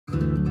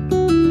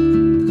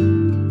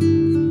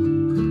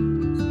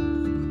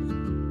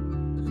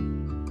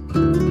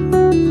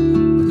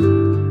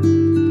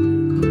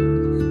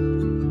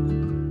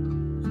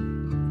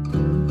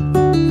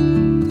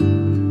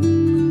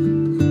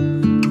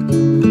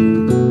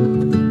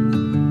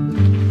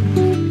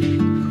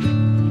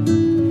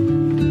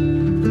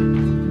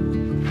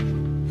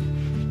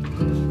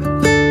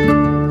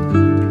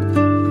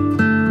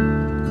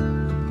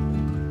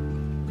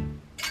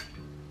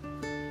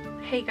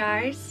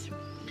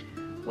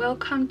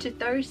Welcome to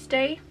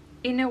Thursday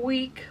in a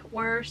week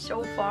where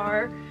so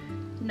far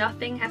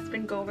nothing has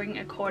been going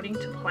according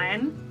to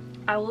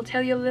plan. I will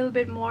tell you a little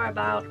bit more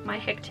about my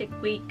hectic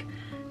week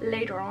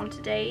later on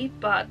today,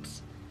 but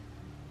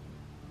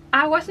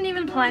I wasn't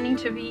even planning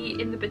to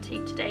be in the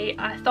boutique today.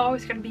 I thought I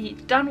was going to be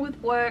done with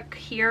work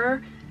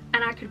here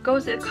and I could go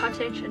to the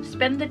cottage and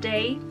spend the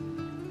day,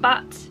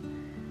 but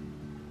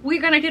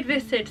we're gonna get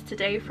visits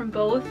today from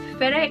both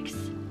FedEx,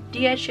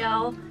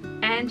 DHL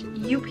and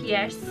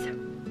UPS.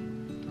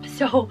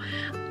 So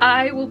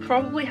I will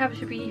probably have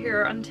to be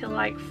here until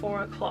like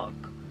 4 o'clock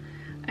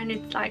and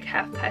it's like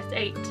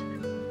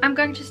 8:30. I'm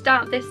going to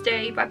start this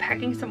day by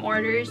packing some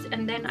orders,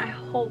 and then I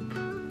really hope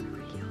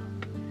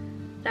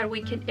that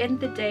we can end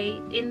the day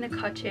in the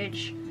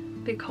cottage,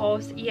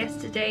 because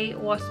yesterday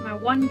was my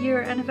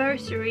 1-year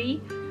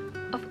anniversary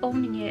of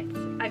owning it.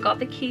 I got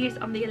the keys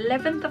on the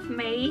 11th of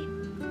May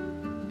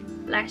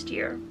last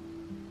year.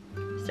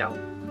 So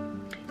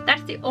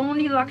that's the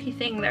only lucky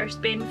thing there's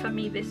been for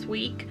me this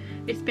week.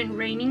 It's been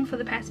raining for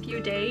the past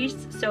few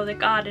days, so the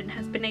garden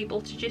has been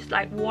able to just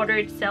like water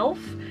itself,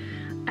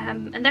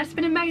 and that's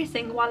been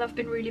amazing while I've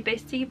been really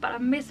busy. But I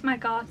miss my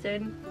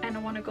garden and I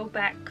want to go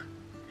back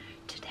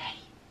today.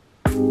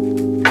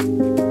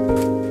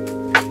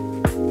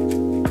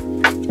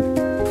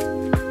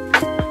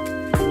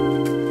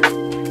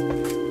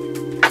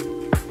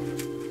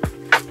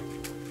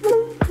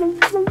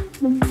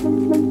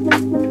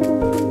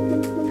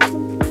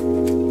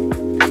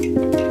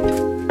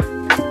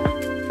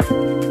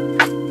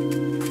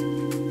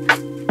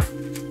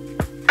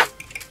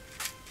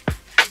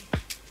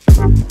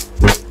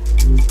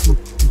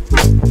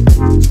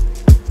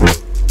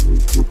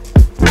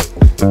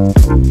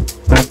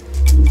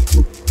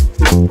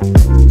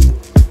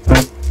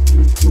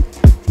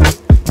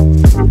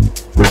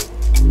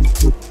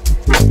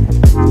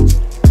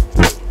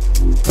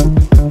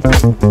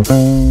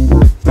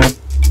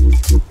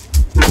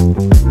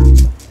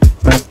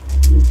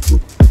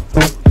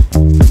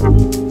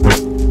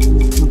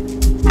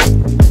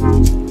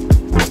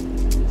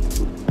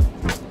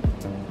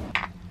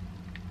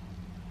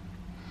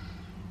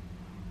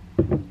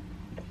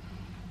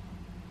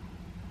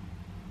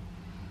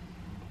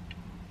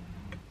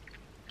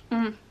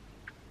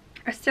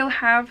 I still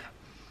have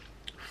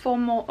 4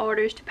 more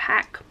orders to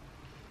pack,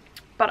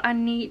 but I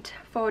need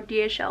for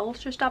DHL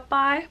to stop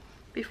by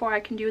before I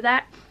can do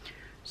that.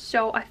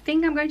 So I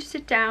think I'm going to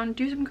sit down,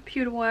 do some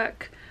computer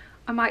work.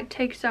 I might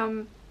take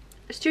some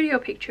studio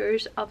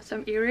pictures of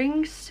some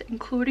earrings,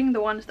 including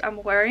the ones that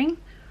I'm wearing,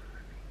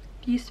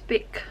 these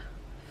big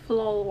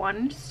floral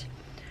ones,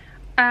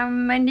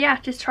 and yeah,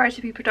 just try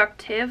to be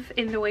productive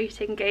in the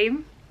waiting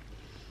game,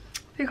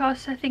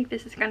 because I think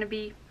this is going to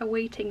be a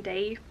waiting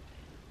day.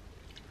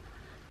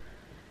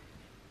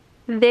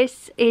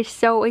 This is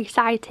so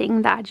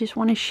exciting that I just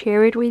want to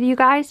share it with you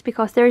guys,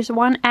 because there's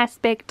one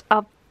aspect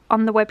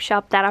on the web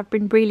shop that I've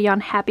been really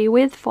unhappy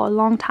with for a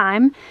long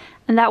time,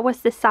 and that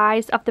was the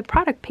size of the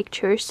product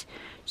pictures.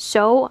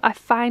 So I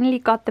finally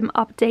got them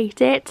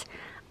updated,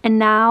 and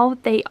now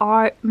they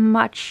are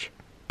much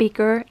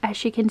bigger,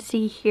 as you can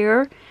see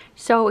here.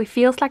 So it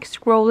feels like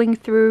scrolling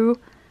through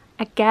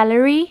a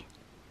gallery,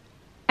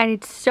 and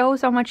it's so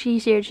much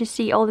easier to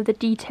see all of the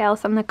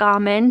details on the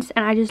garments,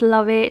 and I just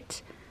love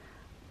it.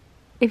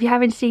 If you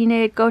haven't seen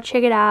it, go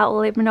check it out.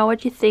 Let me know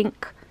what you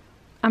think.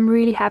 I'm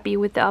really happy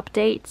with the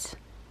updates.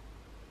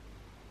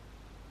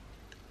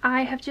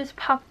 I have just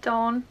popped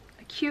on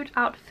a cute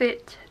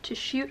outfit to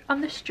shoot on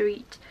the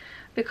street,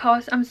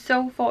 because I'm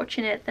so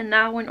fortunate that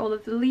now when all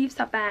of the leaves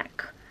are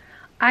back,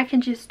 I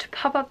can just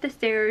pop up the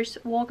stairs,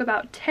 walk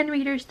about 10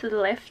 meters to the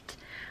left,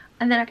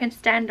 and then I can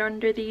stand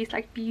under these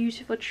like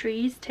beautiful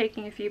trees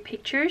taking a few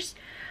pictures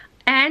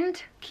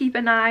and keep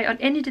an eye on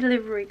any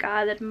delivery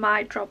guy that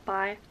might drop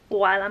by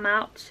while I'm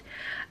out.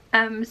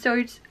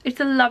 So it's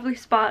a lovely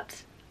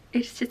spot.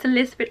 It's just a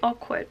little bit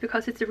awkward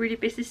because it's a really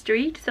busy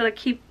street, so there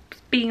keeps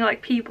being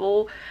like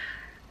people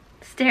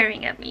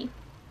staring at me.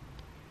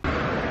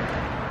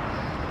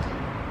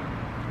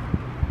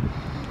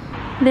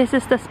 This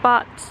is the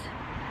spot.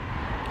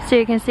 So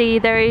you can see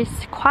there is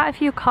quite a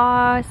few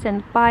cars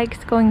and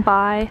bikes going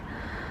by,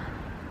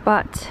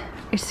 but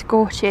it's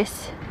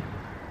gorgeous.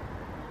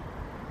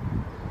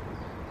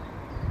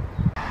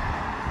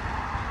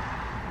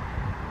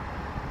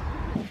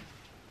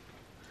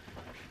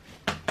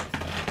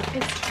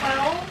 It's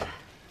 12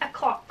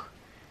 o'clock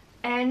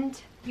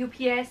and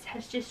UPS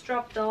has just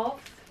dropped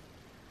off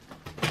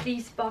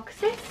these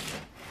boxes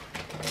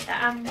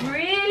that I'm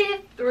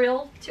really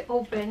thrilled to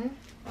open.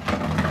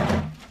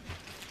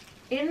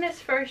 In this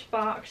first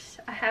box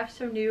I have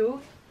some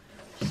new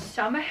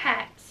summer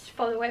hats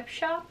for the web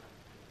shop.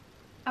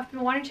 I've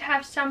been wanting to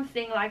have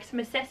something like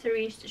some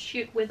accessories to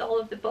shoot with all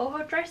of the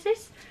boho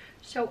dresses,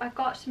 so I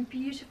got some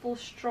beautiful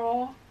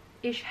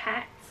straw-ish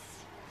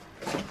hats.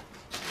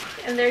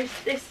 And there's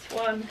this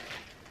one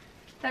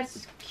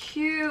that's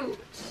cute.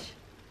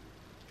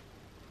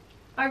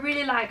 I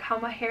really like how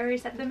my hair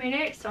is at the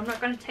minute, so I'm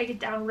not going to take it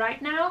down right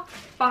now,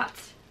 but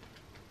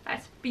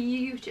that's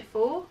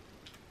beautiful.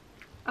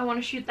 I want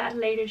to shoot that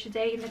later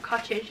today in the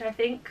cottage, I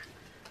think.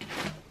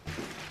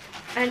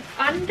 And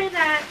under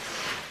that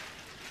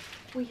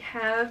we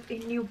have a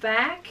new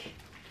bag,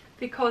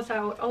 because I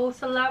would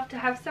also love to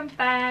have some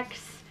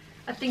bags.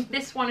 I think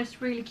this one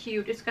is really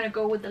cute. It's gonna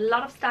go with a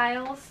lot of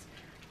styles,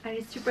 and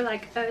it's super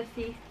like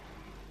earthy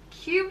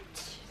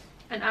cute,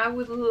 and I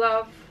would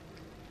love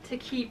to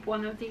keep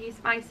one of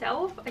these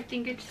myself. I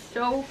think it's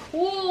so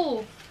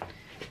cool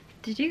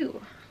to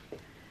do.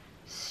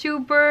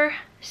 Super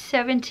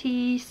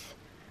 70s.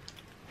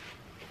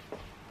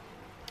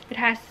 It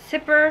has a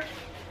zipper.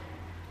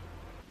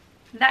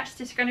 That's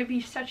just gonna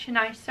be such a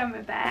nice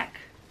summer bag.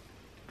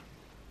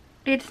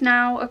 It's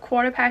now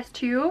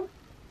 2:15.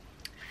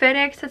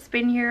 FedEx has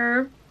been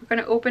here. We're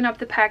gonna open up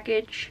the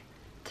package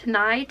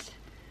tonight.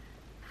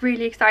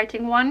 Really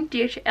exciting one.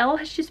 DHL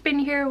has just been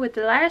here with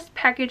the last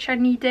package I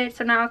needed,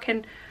 so now I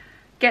can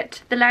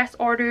get the last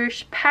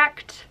orders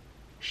packed,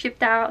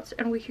 shipped out,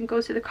 and we can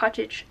go to the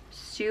cottage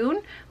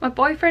soon. My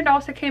boyfriend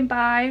also came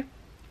by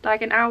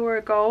like an hour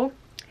ago.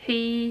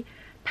 He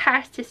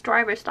passed his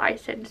driver's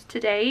license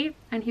today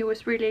and he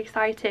was really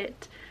excited.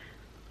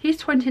 He's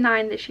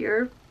 29 this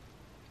year.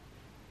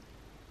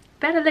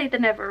 Better late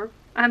than never.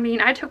 I mean,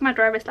 I took my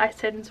driver's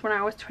license when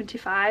I was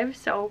 25,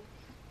 so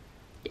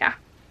yeah.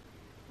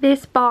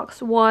 This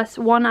box was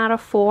 1 out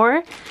of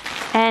 4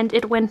 and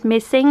it went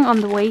missing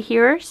on the way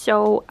here,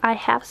 so I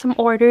have some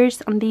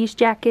orders on these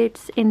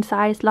jackets in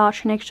size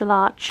large and extra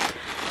large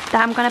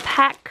that I'm gonna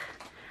pack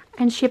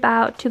and ship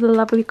out to the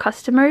lovely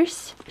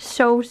customers.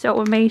 So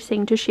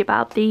amazing to ship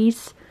out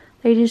these.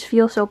 They just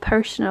feel so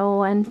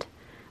personal and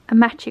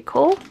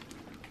magical.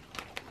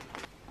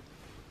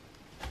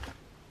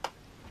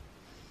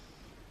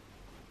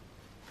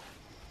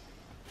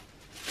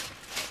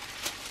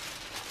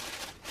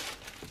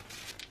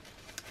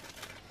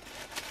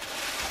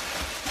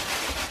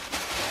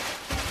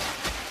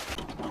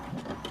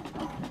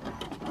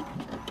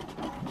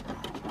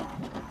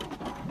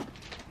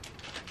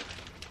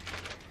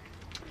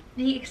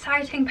 The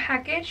exciting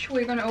package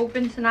we're gonna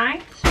open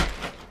tonight,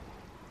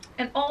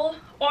 and all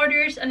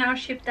orders are now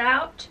shipped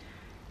out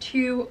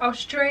to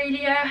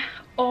Australia,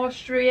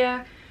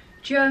 Austria,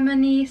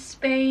 Germany,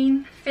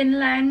 Spain,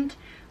 Finland,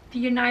 the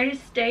United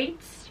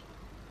States,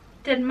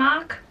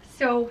 Denmark.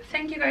 So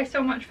thank you guys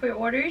so much for your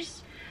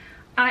orders.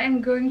 I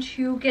am going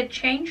to get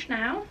changed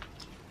now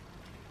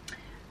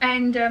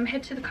and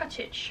head to the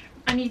cottage.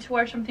 I need to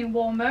wear something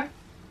warmer.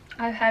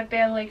 I've had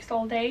bare legs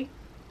all day.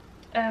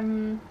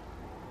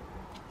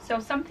 So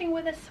something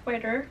with a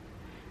sweater.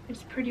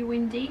 It's pretty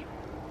windy.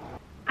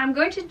 I'm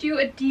going to do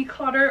a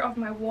declutter of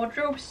my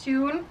wardrobe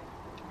soon.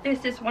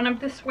 This is one of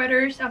the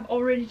sweaters I've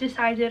already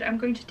decided I'm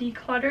going to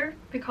declutter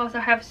because I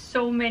have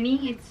so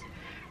many. It's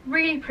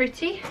really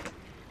pretty.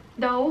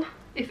 Though,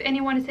 if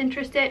anyone is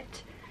interested,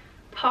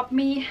 pop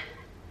me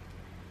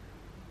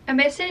a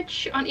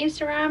message on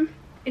Instagram.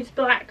 It's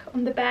black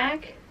on the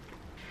bag.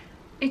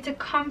 It's a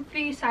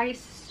comfy size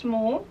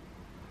small.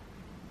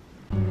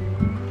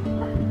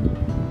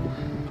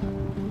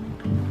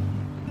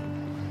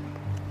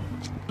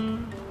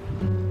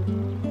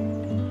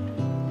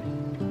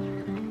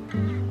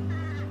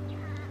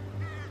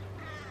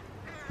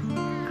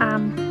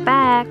 I'm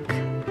back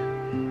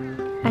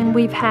and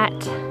we've had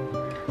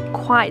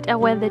quite a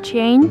weather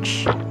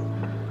change.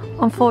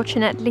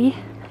 Unfortunately,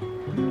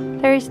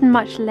 there isn't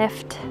much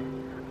left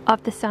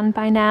of the sun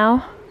by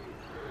now,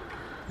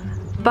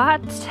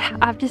 but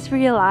I've just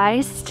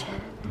realized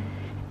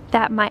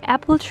that my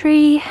apple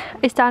tree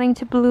is starting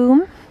to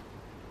bloom.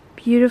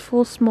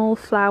 Beautiful small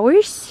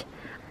flowers.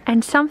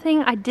 And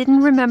something I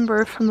didn't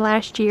remember from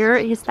last year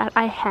is that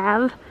I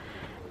have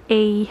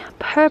a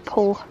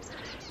purple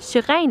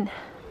syren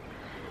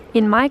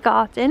in my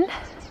garden.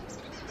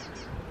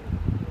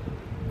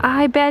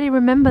 I barely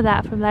remember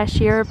that from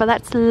last year, but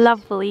that's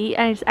lovely,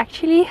 and it's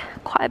actually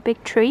quite a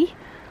big tree.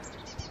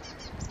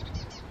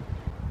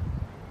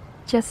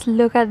 Just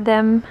look at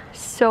them,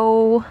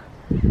 so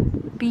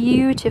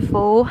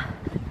beautiful.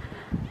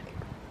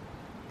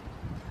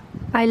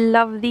 I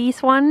love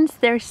these ones,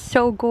 they're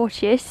so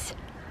gorgeous.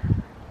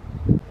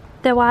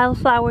 The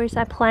wildflowers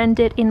I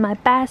planted in my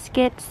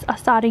baskets are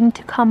starting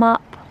to come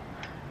up.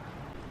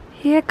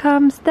 Here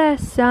comes the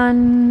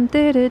sun,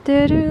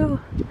 do-do-do-do.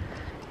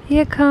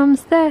 Here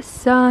comes the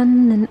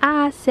sun, and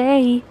I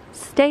say,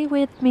 stay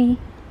with me.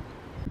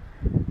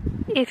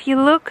 If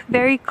you look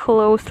very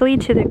closely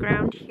to the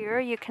ground here,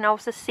 you can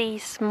also see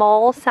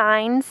small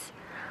signs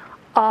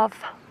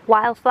of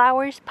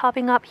wildflowers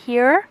popping up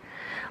here.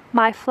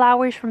 My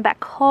flowers from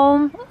back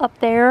home up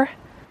there,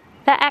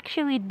 they're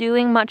actually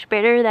doing much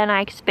better than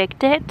I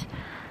expected.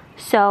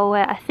 So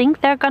I think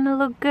they're gonna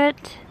look good.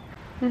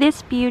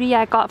 This beauty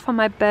I got for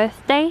my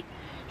birthday,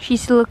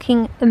 she's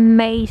looking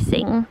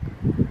amazing.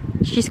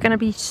 She's gonna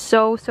be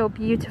so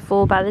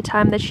beautiful by the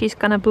time that she's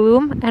gonna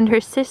bloom. And her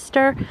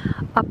sister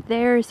up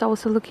there is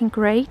also looking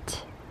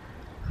great.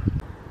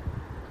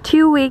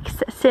 2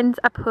 weeks since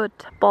I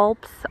put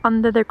bulbs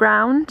under the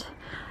ground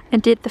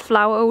and did the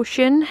flower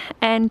ocean,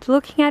 and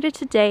looking at it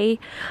today,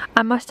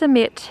 I must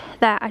admit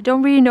that I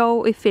don't really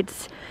know if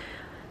it's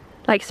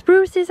like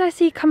spruces I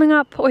see coming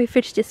up, or if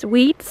it's just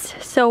weeds.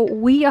 So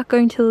we are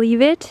going to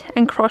leave it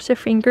and cross our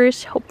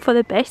fingers, hope for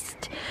the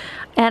best.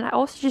 And I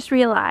also just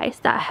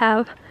realized that I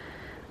have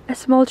a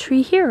small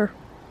tree here.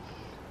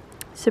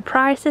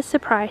 Surprises,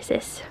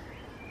 surprises.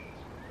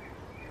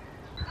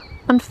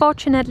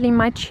 Unfortunately,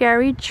 my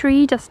cherry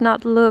tree does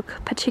not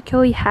look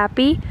particularly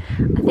happy.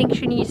 I think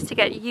she needs to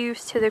get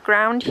used to the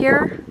ground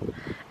here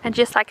and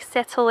just like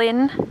settle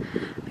in,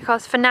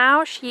 because for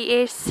now she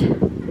is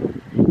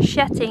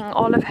shedding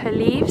all of her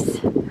leaves,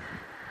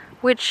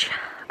 which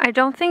I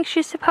don't think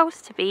she's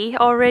supposed to be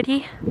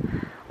already,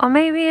 or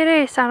maybe it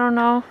is, I don't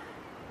know.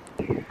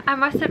 I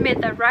must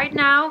admit that right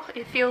now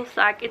it feels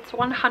like it's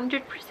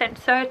 100%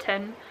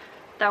 certain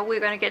that we're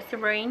gonna get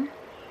some rain.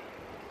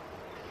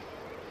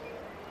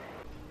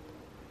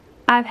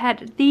 I've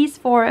had these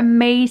 4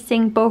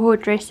 amazing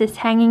boho dresses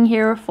hanging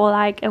here for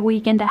like a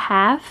week and a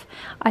half.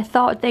 I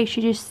thought they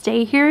should just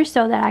stay here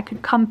so that I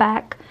could come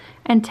back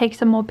and take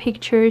some more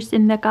pictures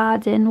in the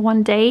garden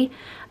one day.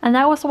 And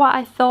that was what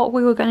I thought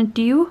we were gonna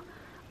do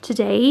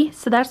today.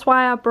 So that's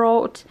why I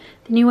brought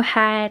the new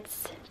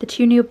hats, the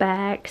 2 new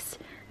bags,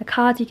 a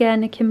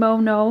cardigan, a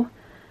kimono.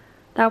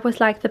 That was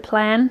like the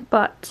plan,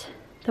 but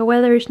the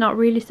weather is not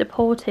really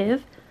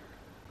supportive.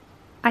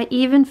 I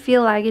even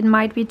feel like it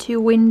might be too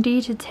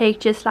windy to take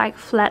just like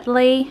flat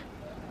lay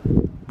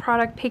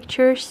product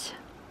pictures.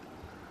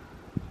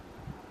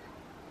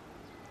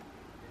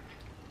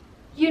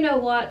 You know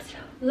what?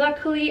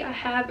 Luckily I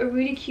have a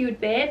really cute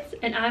bed,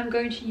 and I'm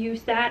going to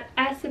use that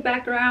as the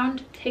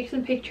background, take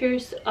some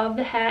pictures of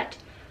the hat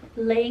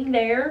laying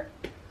there.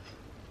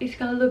 It's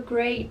gonna look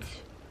great.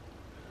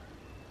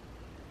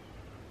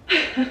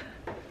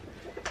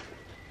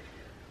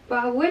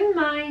 But I wouldn't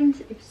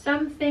mind if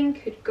something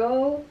could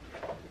go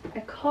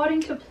according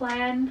to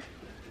plan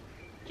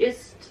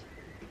just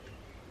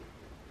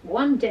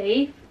one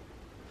day.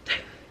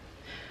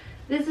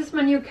 This is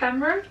my new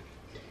camera.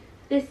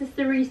 This is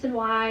the reason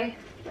why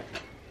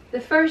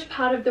the first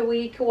part of the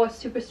week was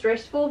super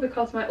stressful,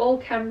 because my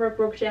old camera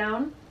broke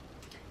down,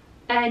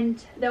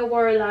 and there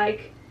were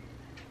like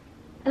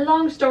a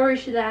long story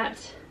to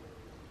that.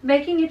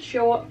 Making it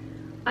short,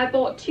 I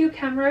bought 2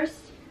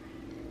 cameras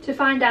to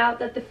find out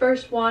that the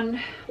first one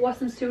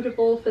wasn't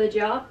suitable for the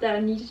job that I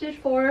needed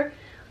it for.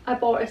 I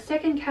bought a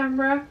second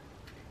camera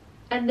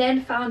and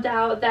then found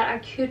out that I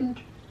couldn't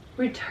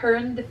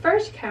return the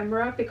first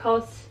camera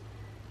because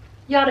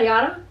yada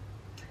yada,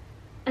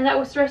 and that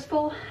was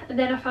stressful. And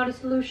then I found a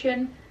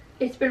solution.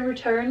 It's been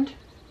returned,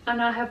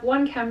 and I have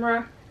 1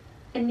 camera,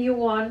 a new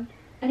one,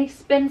 an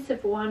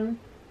expensive one.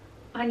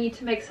 I need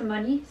to make some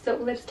money, so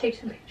let's take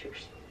some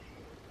pictures.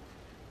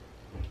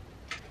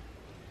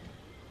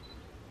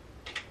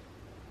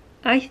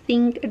 I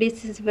think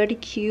this is very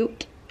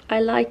cute. I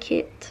like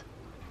it.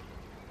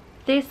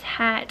 This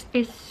hat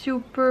is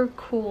super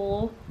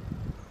cool,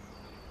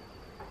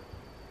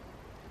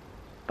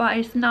 but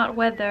it's not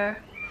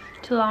weather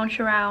to lounge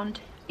around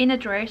in a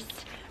dress.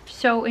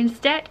 So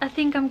instead I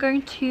think I'm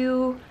going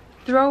to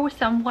throw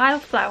some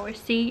wildflower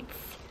seeds,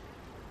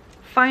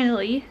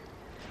 finally,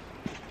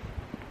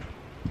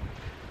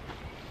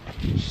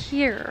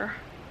 here.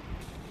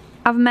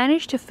 I've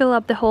managed to fill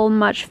up the hole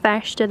much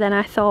faster than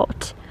I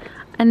thought.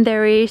 And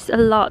there is a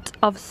lot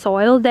of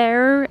soil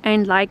there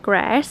and like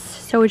grass,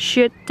 so it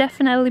should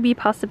definitely be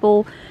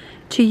possible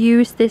to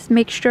use this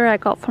mixture I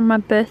got for my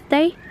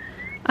birthday.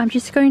 I'm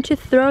just going to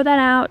throw that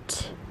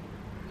out,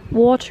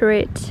 water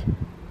it,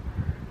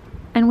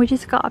 and we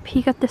just got a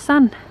peek at the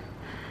sun.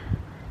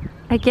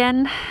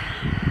 Again,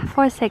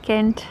 for a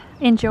second,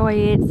 enjoy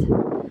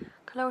it.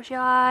 Close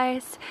your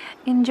eyes,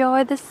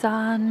 enjoy the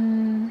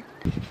sun.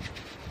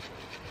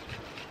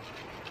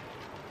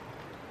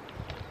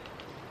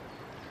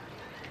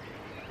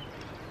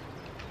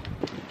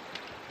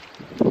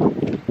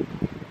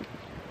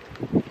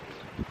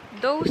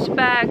 Those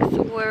bags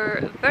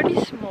were very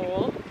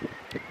small,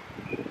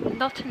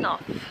 not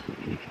enough.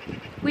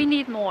 We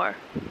need more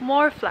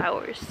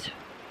flowers.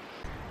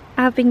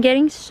 I've been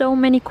getting so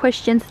many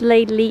questions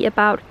lately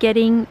about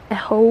getting a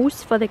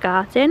hose for the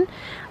garden.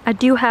 I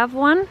do have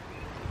one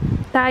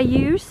that I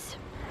use,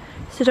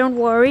 so don't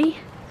worry.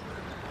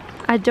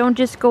 I don't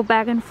just go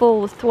back and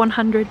forth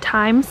 100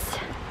 times.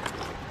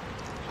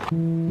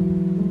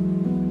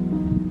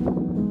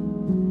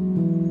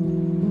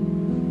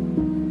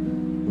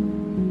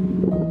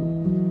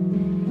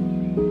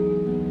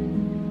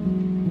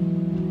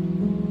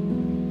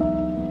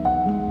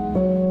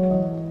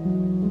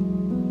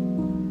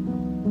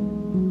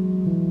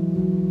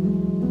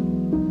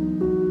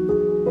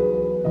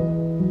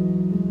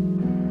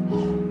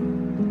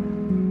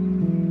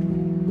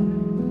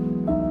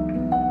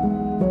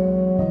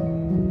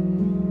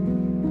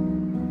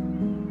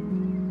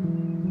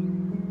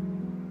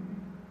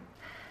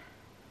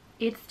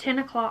 It's 10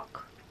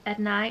 o'clock at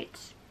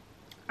night.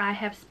 I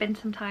have spent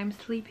some time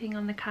sleeping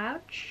on the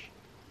couch.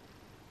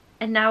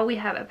 And now we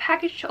have a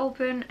package to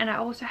open, and I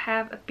also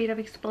have a bit of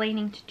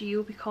explaining to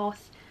do,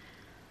 because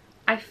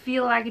I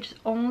feel like it's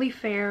only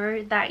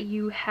fair that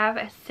you have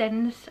a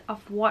sense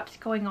of what's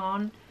going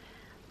on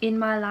in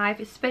my life,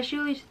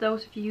 especially to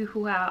those of you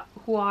who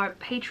are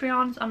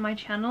Patreons on my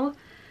channel.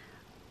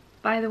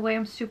 By the way,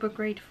 I'm super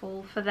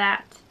grateful for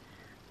that.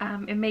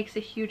 It makes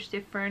a huge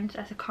difference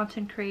as a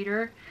content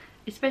creator,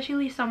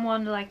 especially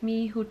someone like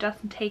me who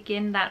doesn't take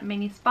in that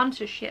many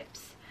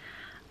sponsorships.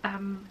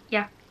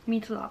 Yeah,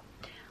 means a lot.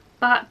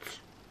 But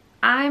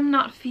I'm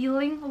not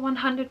feeling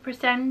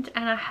 100%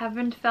 and I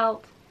haven't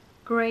felt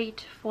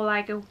great for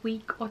like a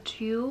week or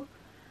two,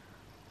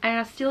 and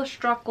I still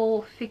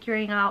struggle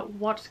figuring out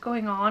what's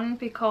going on,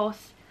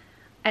 because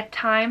at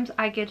times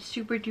I get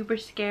super duper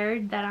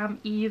scared that I'm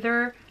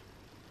either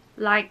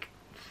like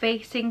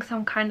facing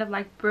some kind of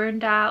like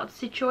burned out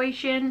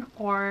situation,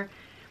 or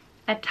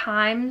at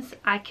times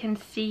I can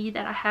see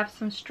that I have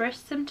some stress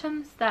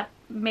symptoms that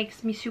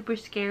makes me super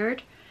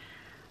scared.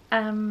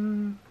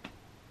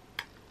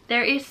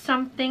 There is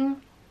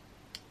something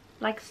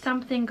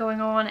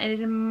going on, and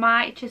it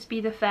might just be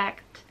the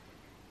fact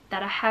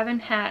that I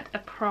haven't had a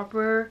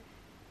proper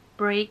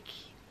break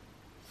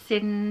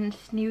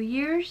since New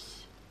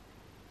Year's.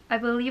 I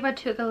believe I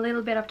took a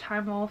little bit of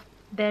time off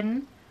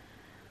then,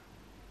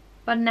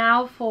 but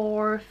now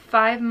for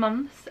 5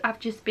 months I've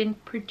just been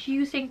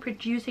producing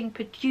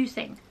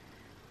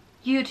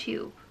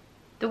YouTube,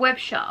 the web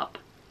shop,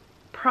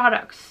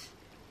 products,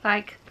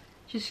 like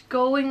just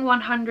going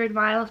 100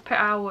 miles per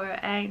hour,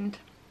 and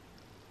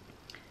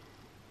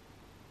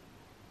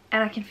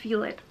I can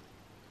feel it.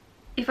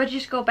 If I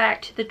just go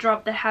back to the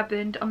drop that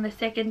happened on the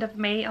 2nd of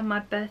May on my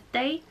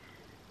birthday,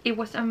 it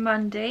was a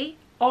Monday.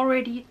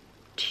 Already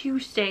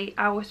Tuesday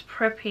I was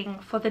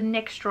prepping for the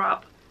next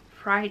drop.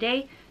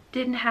 Friday,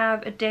 didn't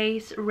have a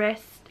day's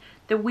rest.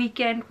 The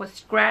weekend was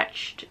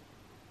scratched.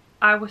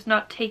 I was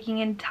not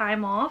taking any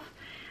time off.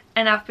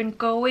 And I've been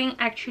going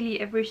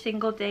actually every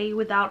single day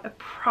without a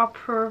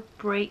proper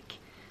break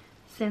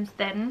since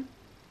then.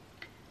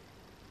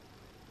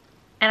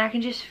 And I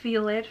can just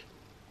feel it.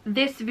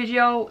 This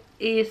video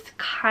is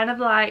kind of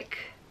like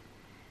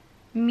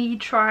me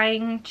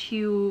trying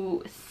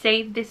to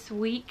save this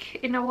week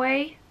in a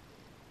way.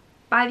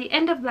 By the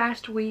end of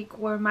last week,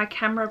 where my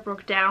camera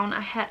broke down, I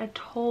had a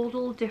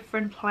total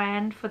different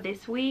plan for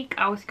this week.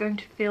 I was going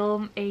to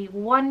film a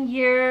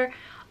 1-year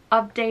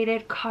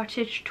updated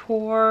cottage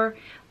tour,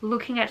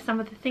 looking at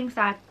some of the things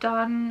that I've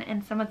done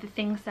and some of the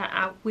things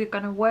that we're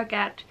gonna work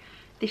at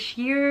this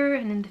year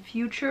and in the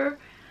future.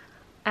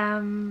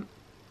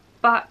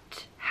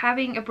 But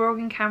having a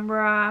broken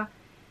camera,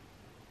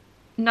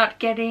 not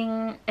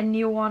getting a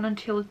new one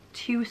until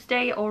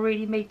Tuesday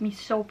already made me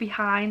so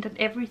behind on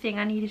everything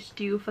I needed to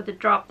do for the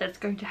drop that's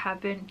going to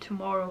happen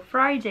tomorrow,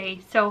 Friday.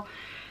 So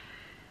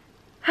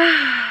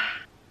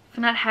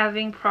for not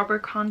having proper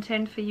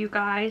content for you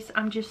guys,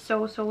 I'm just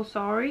so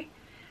sorry.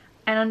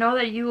 And I know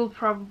that you will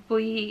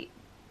probably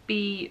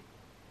be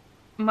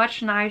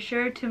much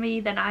nicer to me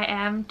than I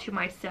am to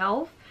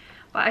myself,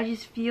 but I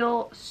just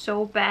feel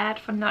so bad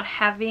for not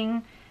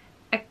having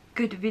a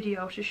good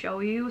video to show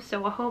you.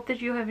 So I hope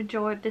that you have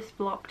enjoyed this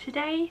vlog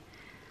today,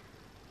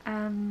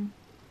 and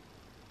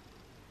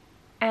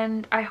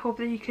I hope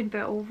that you can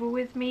bear over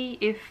with me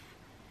if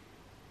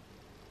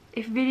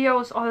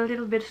videos are a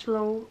little bit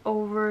slow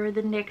over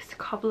the next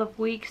couple of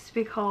weeks,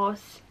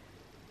 because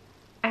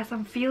as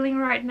I'm feeling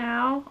right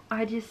now,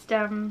 I just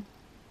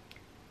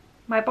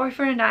my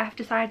boyfriend and I have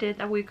decided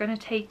that we're gonna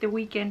take the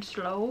weekend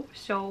slow.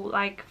 So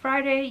like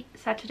Friday,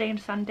 Saturday and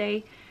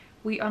Sunday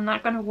we are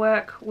not gonna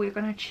work, we're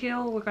gonna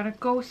chill, we're gonna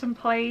go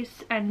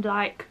someplace, and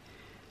like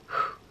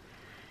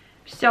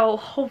so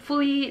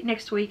hopefully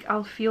next week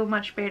I'll feel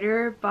much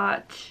better.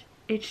 But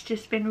it's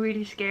just been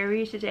really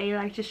scary today,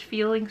 like just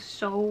feeling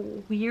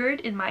so weird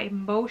in my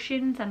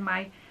emotions and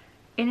my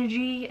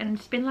energy, and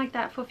it's been like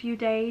that for a few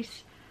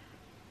days.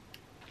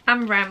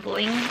 I'm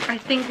rambling. I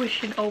think we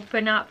should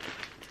open up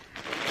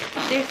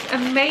this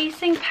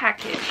amazing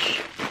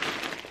package.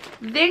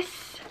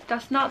 This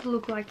does not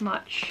look like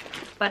much,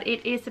 but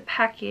it is a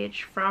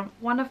package from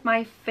one of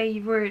my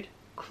favorite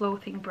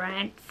clothing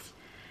brands.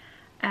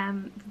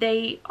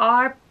 They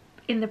are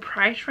in the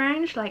price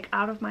range, like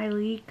out of my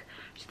league,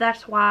 so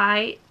that's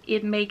why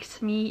it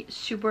makes me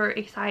super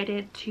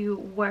excited to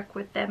work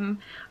with them.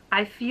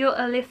 I feel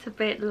a little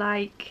bit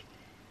like,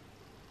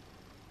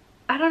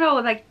 I don't know,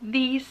 like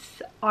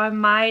these are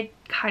my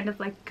kind of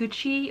like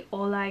Gucci,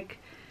 or like,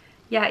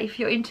 yeah, if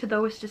you're into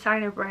those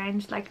designer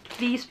brands, like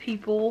these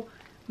people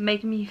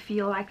make me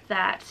feel like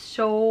that.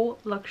 So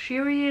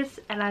luxurious,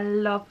 and I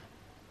love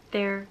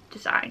their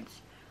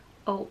designs.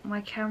 Oh,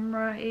 my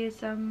camera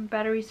is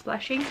battery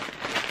splashing.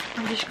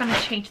 I'm just gonna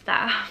change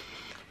that.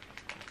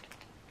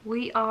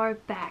 We are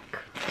back.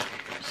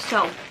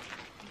 So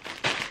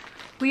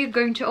we are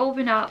going to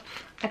open up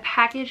a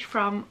package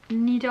from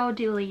Nido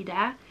di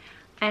Leda.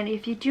 And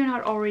if you do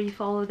not already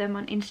follow them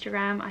on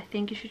Instagram, I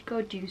think you should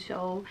go do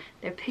so.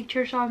 Their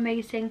pictures are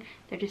amazing,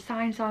 their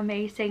designs are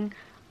amazing.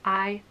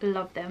 I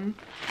love them.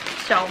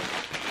 So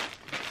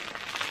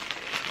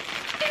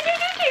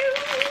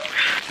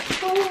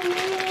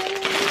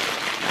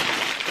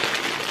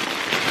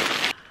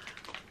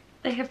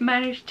they have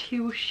managed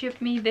to ship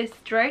me this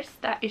dress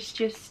that is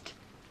just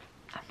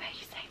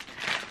amazing.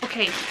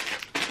 Okay,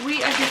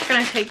 we are just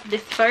gonna take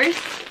this first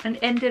and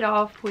end it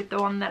off with the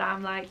one that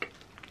I'm like,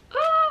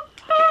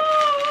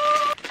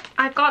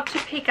 I got to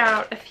pick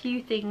out a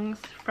few things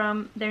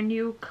from their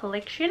new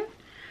collection,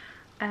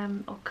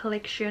 or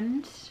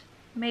collections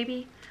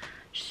maybe.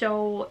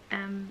 So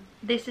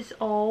this is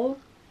all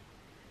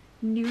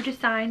new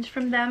designs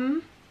from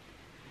them.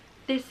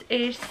 This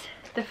is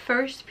the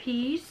first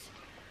piece,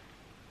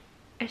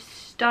 a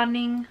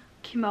stunning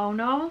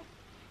kimono,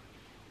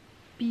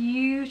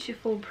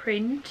 beautiful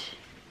print.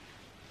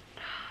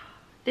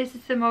 This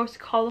is the most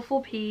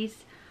colorful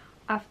piece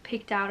I've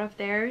picked out of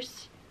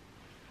theirs.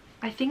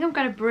 I think I'm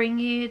gonna bring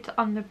it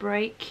on the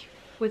break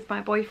with my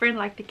boyfriend,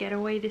 like the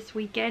getaway this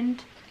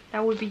weekend.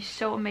 That would be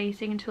so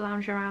amazing to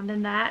lounge around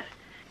in that.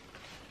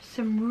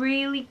 Some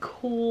really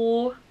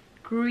cool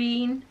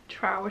green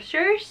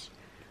trousers.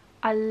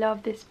 I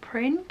love this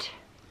print.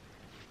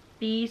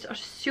 These are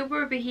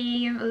super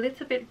bohemian, a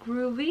little bit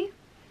groovy.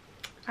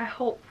 I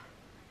hope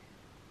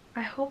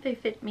they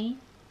fit me.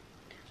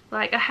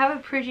 Like, I have a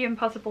pretty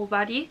impossible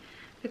body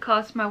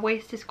because my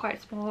waist is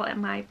quite small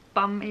and my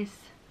bum is,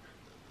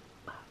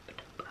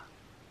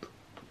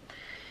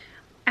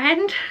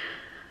 and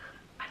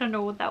I don't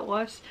know what that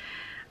was.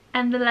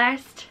 And the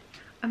last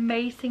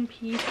amazing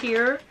piece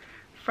here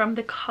from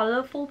the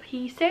colorful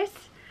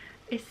pieces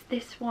is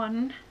this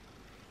one.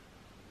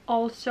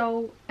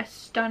 Also a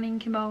stunning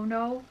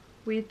kimono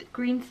with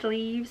green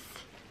sleeves,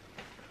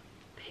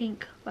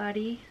 pink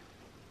body.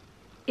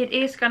 It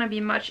is gonna be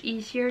much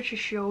easier to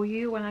show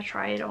you when I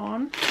try it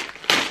on.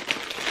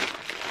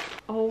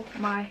 Oh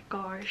my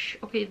gosh.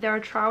 Okay, there are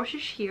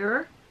trousers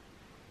here.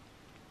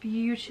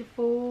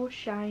 Beautiful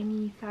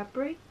shiny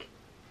fabric.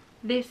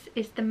 This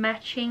is the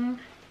matching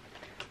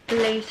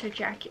blazer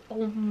jacket.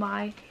 Oh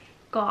my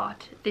god,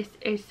 this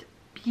is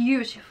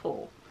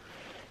beautiful.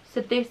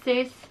 So this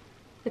is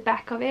the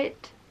back of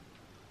it.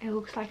 It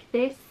looks like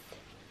this.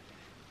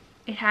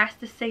 It has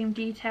the same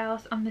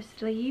details on the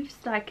sleeves,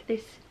 like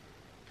this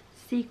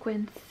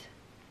sequence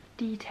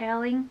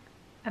detailing.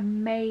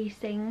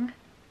 Amazing.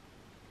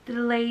 The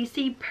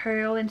lacy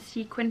pearl and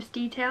sequence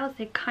details,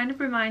 they kind of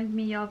remind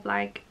me of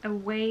like a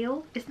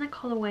whale. Isn't it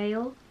called a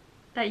whale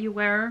that you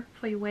wear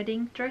for your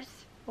wedding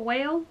dress? A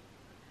whale?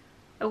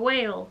 A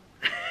whale.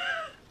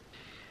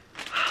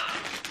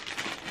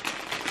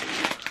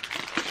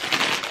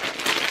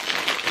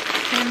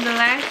 And the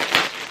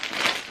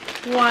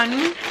last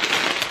one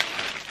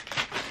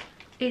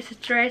is a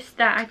dress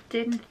that I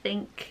didn't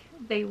think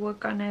they were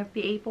gonna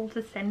be able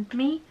to send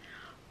me,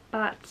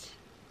 but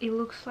it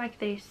looks like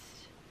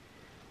this.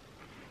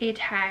 It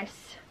has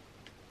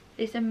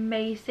this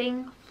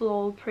amazing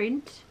floral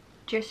print.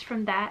 Just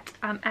from that,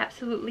 I'm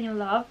absolutely in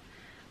love.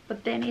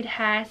 But then it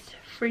has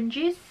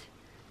fringes.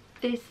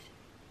 This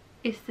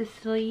is the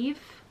sleeve.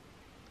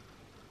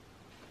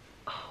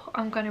 Oh,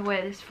 I'm gonna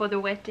wear this for the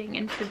wedding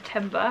in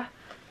September,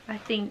 I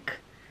think.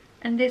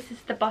 And this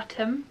is the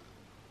bottom.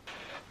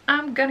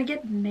 I'm gonna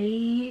get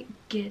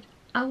naked.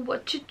 I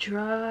want to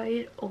try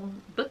it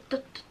on.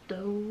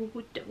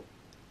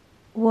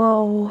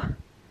 Whoa.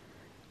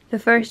 The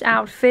first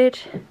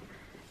outfit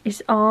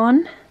is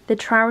on. The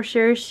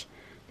trousers,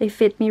 they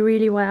fit me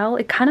really well.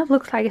 It kind of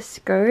looks like a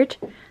skirt.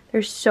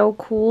 They're so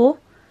cool.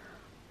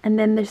 And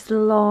then there's the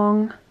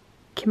long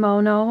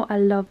kimono. I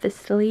love the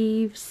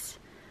sleeves.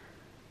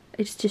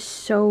 It's just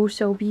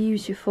so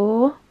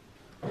beautiful.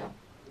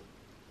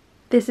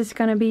 This is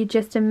gonna be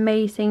just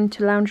amazing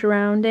to lounge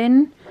around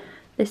in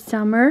this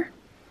summer.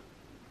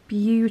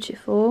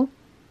 Beautiful.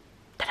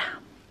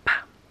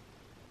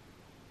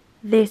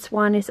 This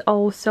one is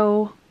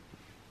also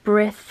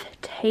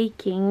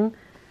breathtaking.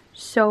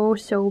 So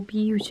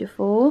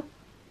beautiful.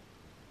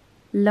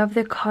 Love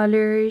the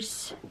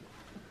colors.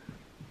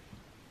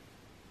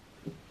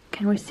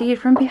 Can we see it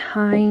from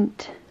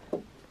behind?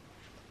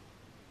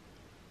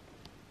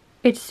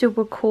 It's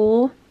super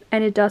cool,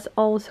 and it does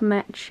also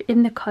match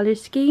in the color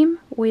scheme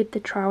with the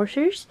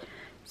trousers,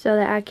 so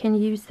that I can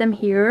use them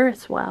here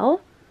as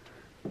well.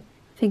 I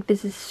think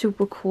this is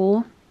super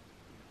cool.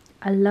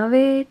 I love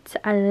it.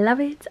 I love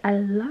it. I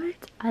love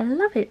it. I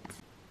love it.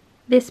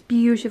 This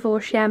beautiful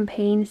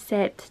champagne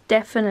set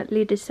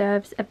definitely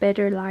deserves a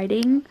better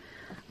lighting.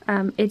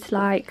 It's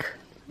like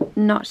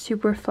not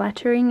super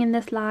flattering in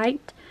this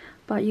light,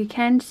 but you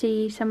can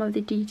see some of the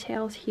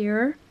details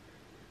here.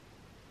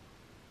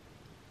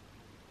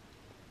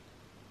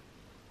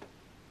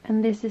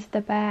 And this is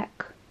the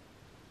back.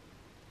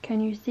 Can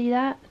you see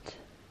that?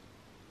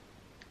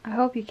 I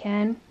hope you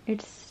can.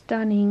 It's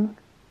stunning.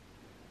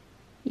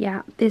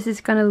 Yeah, this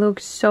is gonna look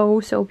so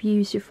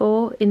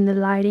beautiful in the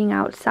lighting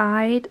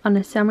outside on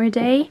a summer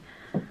day.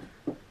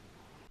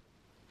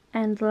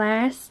 And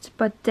last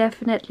but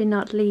definitely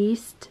not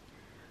least,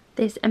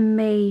 this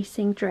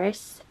amazing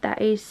dress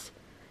that is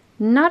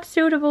not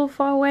suitable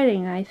for a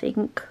wedding, I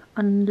think,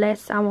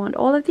 unless I want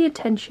all of the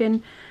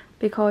attention,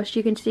 because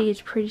you can see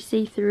it's pretty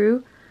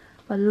see-through.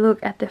 But look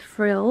at the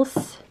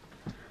frills.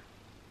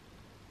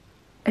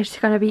 It's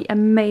gonna be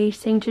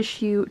amazing to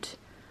shoot.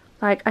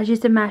 Like, I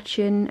just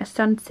imagine a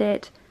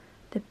sunset,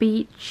 the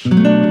beach.